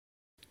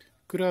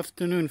Good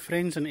afternoon,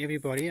 friends and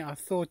everybody. I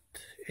thought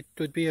it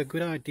would be a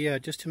good idea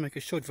just to make a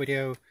short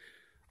video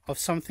of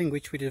something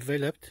which we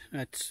developed.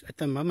 At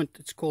the moment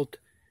it's called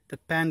the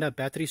Panda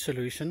battery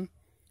solution,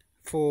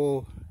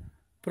 for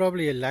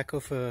probably a lack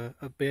of a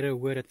better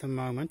word at the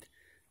moment,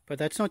 but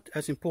that's not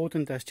as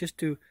important as just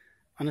to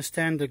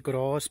understand the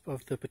grasp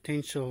of the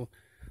potential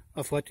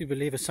of what we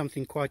believe is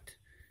something quite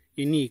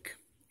unique.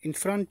 In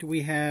front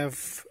we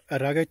have a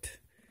rugged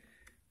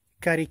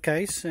carry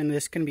case, and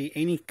this can be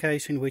any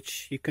case in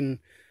which you can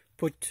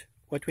put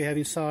what we have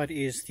inside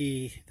is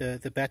the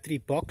battery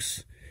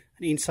box,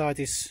 and inside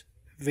is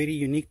very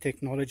unique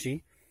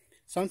technology.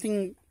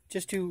 Something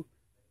just to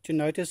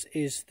notice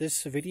is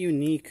this very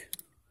unique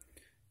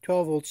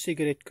 12-volt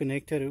cigarette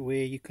connector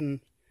where you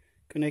can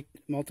connect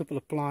multiple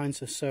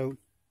appliances. So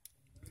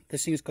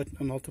this thing has got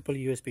a multiple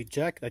USB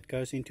jack that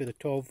goes into the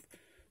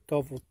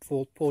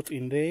 12-volt port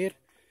in there.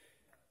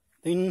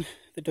 Then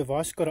the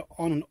device got an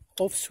on and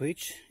off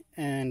switch,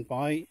 and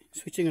by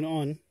switching it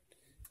on,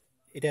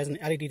 it has an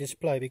LED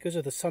display. Because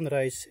of the sun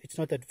rays, it's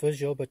not that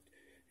visual, but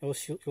you'll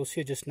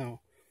see it just now.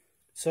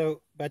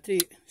 So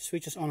battery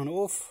switches on and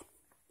off.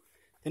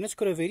 Then it's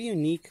got a very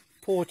unique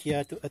port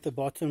here at the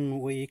bottom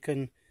where you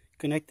can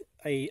connect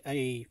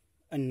a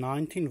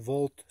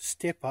 19-volt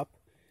step up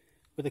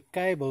with a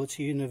cable. It's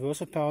a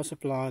universal power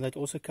supply that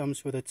also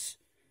comes with its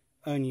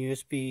own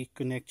USB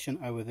connection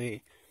over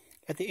there.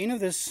 At the end of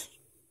this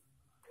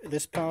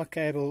power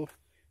cable,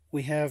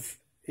 we have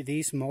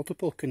these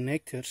multiple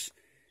connectors,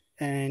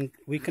 and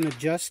we can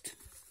adjust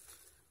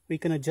the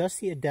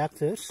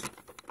adapters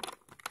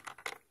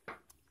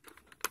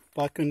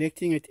by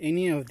connecting at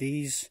any of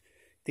these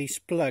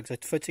plugs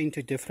that fits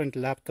into different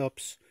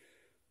laptops,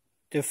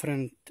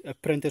 different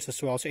printers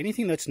as well. So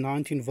anything that's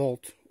 19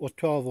 volt or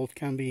 12 volt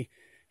can be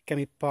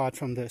powered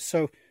from this.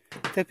 So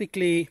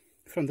typically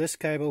from this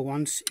cable,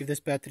 if this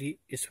battery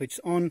is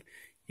switched on,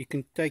 you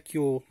can take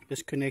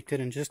this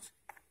connector and just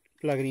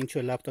plug it into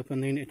a laptop,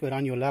 and then it will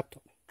run your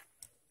laptop.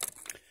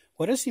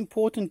 What is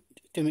important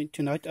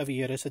to note over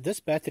here is that this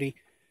battery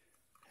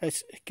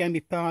can be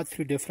powered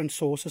through different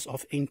sources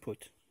of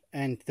input,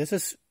 and this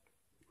is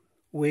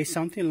where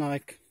something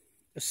like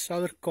a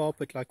solar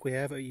carpet like we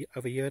have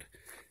over here,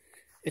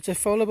 it's a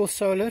foldable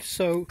solar,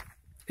 so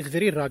it's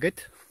very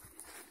rugged.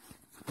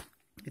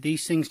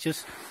 These things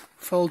just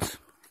fold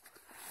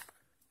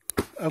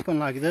open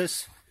like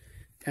this,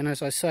 and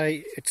as I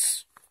say,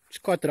 it's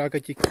quite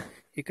rugged.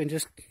 You can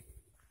just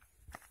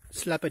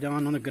slap it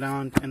down on the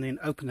ground and then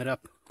open it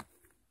up.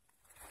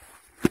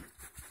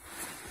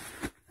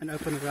 And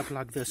open it up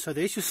like this. So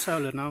there's your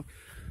solar. Now,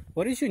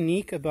 what is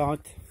unique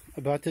about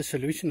the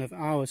solution of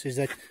ours is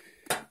that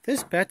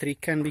this battery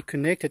can be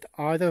connected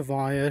either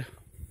via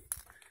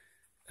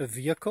a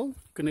vehicle,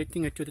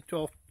 connecting it to the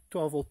 12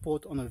 volt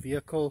port on a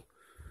vehicle,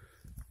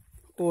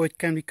 or it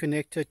can be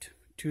connected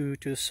to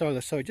the solar.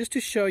 So just to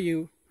show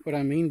you what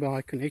I mean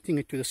by connecting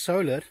it to the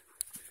solar,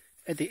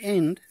 at the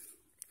end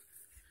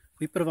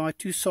we provide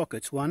two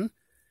sockets.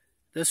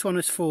 This one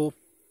is for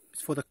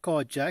the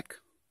car jack.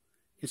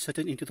 Insert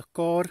it into the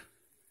car.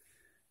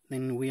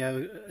 Then we have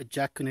a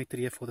jack connector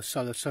here for the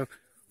solar. So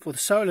for the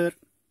solar,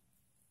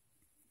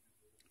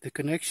 the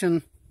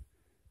connection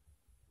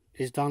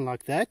is done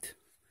like that.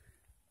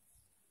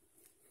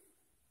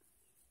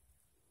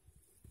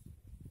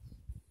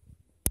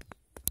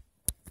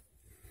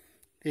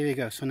 There we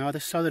go. So now the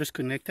solar is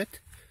connected.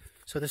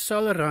 So the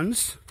solar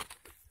runs,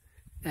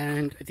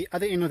 and at the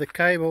other end of the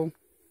cable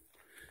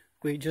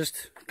we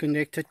just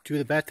connect it to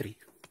the battery.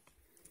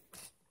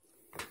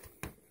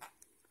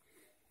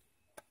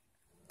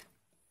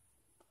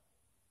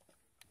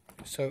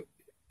 So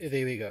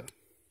there we go.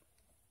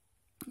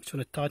 Just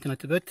want to tighten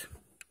it a bit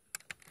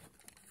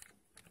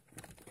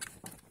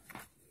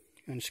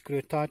and screw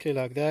it tightly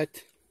like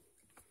that,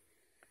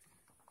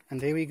 and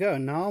there we go.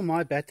 Now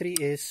my battery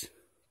is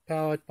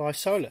powered by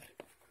solar.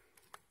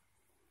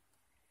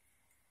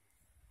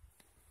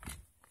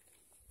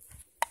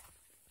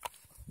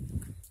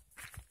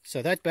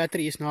 So that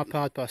battery is now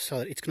powered by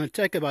solar. It's going to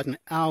take about an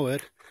hour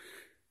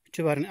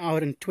to about an hour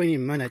and 20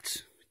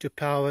 minutes to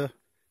power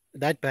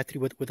that battery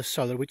with the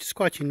solar, which is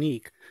quite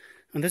unique.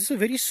 And this is a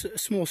very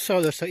small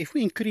solar, so if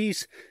we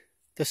increase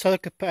the solar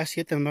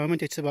capacity, at the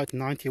moment it's about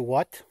 90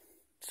 watt.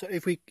 So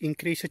if we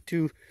increase it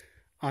to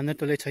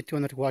 100 or let's say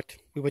 200 watt,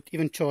 we would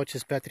even charge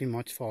this battery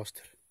much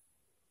faster.